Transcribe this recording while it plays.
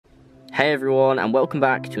Hey everyone, and welcome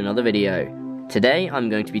back to another video. Today I'm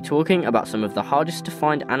going to be talking about some of the hardest to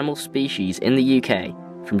find animal species in the UK,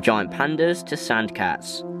 from giant pandas to sand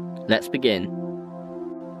cats. Let's begin.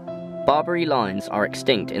 Barbary lions are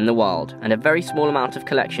extinct in the wild, and a very small amount of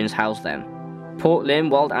collections house them. Port Lympne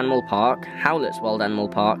Wild Animal Park, Howlett's Wild Animal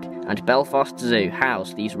Park, and Belfast Zoo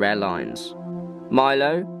house these rare lions.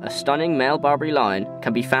 Milo, a stunning male Barbary lion,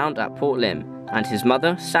 can be found at Port Lympne, and his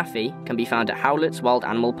mother, Safi, can be found at Howlett's Wild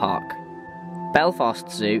Animal Park. Belfast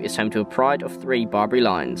Zoo is home to a pride of 3 Barbary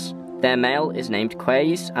lions. Their male is named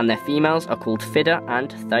Quays, and their females are called Fida and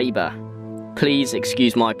Thaba. Please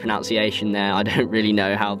excuse my pronunciation there, I don't really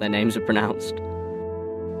know how their names are pronounced.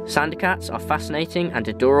 Sand cats are fascinating and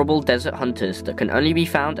adorable desert hunters that can only be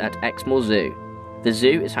found at Exmoor Zoo. The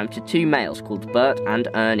zoo is home to 2 males called Bert and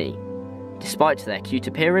Ernie. Despite their cute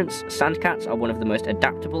appearance, sand cats are one of the most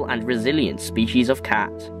adaptable and resilient species of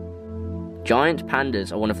cat. Giant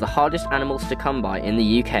pandas are one of the hardest animals to come by in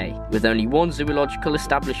the UK, with only one zoological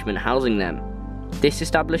establishment housing them. This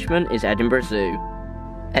establishment is Edinburgh Zoo.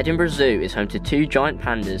 Edinburgh Zoo is home to 2 giant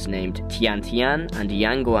pandas named Tian Tian and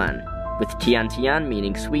Yang Guan, with Tian Tian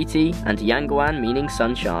meaning sweetie and Yang Guan meaning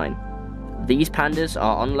sunshine. These pandas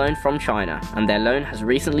are on loan from China, and their loan has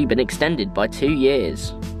recently been extended by 2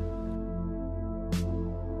 years.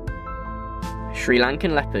 Sri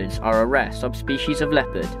Lankan leopards are a rare subspecies of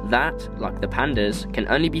leopard that, like the pandas, can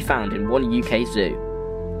only be found in one UK zoo.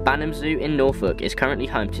 Banham Zoo in Norfolk is currently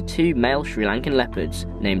home to 2 male Sri Lankan leopards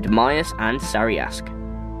named Myas and Sariask.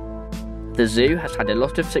 The zoo has had a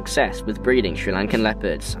lot of success with breeding Sri Lankan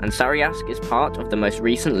leopards, and Sariask is part of the most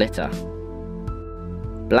recent litter.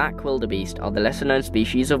 Black wildebeest are the lesser known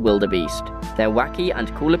species of wildebeest. Their wacky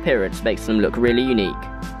and cool appearance makes them look really unique.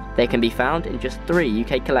 They can be found in just 3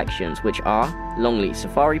 UK collections, which are Longleat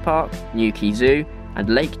Safari Park, Newquay Zoo, and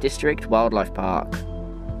Lake District Wildlife Park.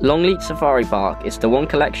 Longleat Safari Park is the one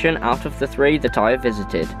collection out of the 3 that I have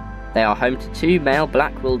visited. They are home to 2 male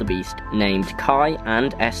black wildebeest named Kai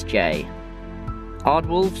and SJ.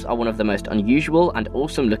 Aardwolves are one of the most unusual and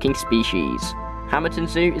awesome looking species. Hamerton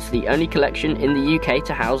Zoo is the only collection in the UK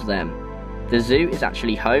to house them. The zoo is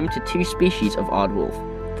actually home to 2 species of aardwolf,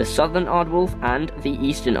 the southern aardwolf and the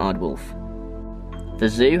eastern aardwolf. The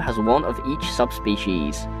zoo has 1 of each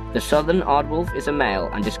subspecies. The southern aardwolf is a male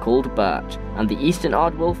and is called Bert, and the eastern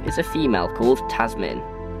aardwolf is a female called Tasmin.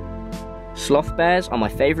 Sloth bears are my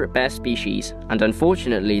favourite bear species, and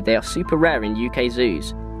unfortunately they are super rare in UK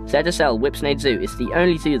zoos. ZSL Whipsnade Zoo is the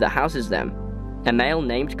only zoo that houses them. A male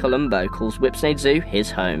named Columbo calls Whipsnade Zoo his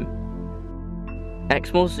home.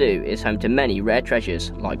 Exmoor Zoo is home to many rare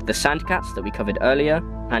treasures, like the sand cats that we covered earlier,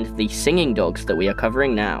 and the singing dogs that we are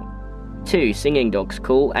covering now. 2 singing dogs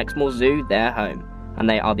call Exmoor Zoo their home, and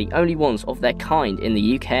they are the only ones of their kind in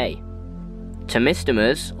the UK.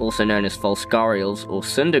 Tomistomers, also known as false gharials or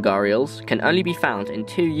sundagharials, can only be found in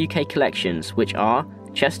 2 UK collections, which are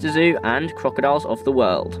Chester Zoo and Crocodiles of the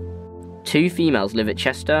World. 2 females live at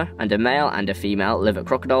Chester, and a male and a female live at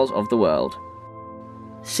Crocodiles of the World.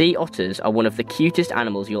 Sea otters are one of the cutest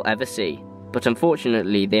animals you'll ever see, but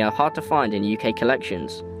unfortunately they are hard to find in UK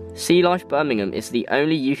collections. Sea Life Birmingham is the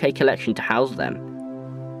only UK collection to house them.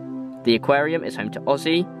 The aquarium is home to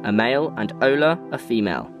Ozzy, a male, and Ola, a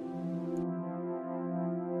female.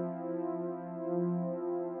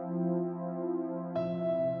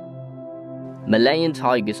 Malayan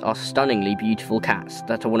tigers are stunningly beautiful cats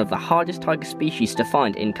that are one of the hardest tiger species to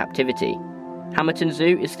find in captivity. Hamerton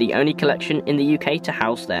Zoo is the only collection in the UK to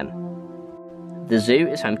house them. The zoo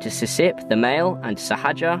is home to Sisip, the male, and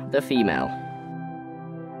Sahaja, the female.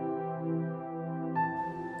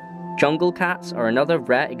 Jungle cats are another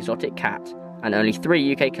rare exotic cat, and only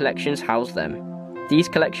 3 UK collections house them. These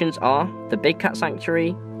collections are the Big Cat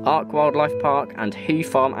Sanctuary, Ark Wildlife Park, and Who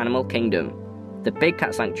Farm Animal Kingdom. The Big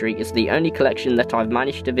Cat Sanctuary is the only collection that I've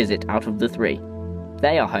managed to visit out of the 3.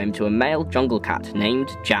 They are home to a male jungle cat named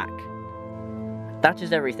Jack. That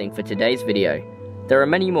is everything for today's video. There are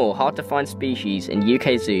many more hard to find species in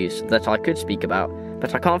UK zoos that I could speak about,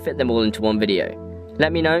 but I can't fit them all into one video.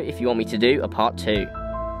 Let me know if you want me to do a part 2.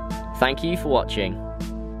 Thank you for watching.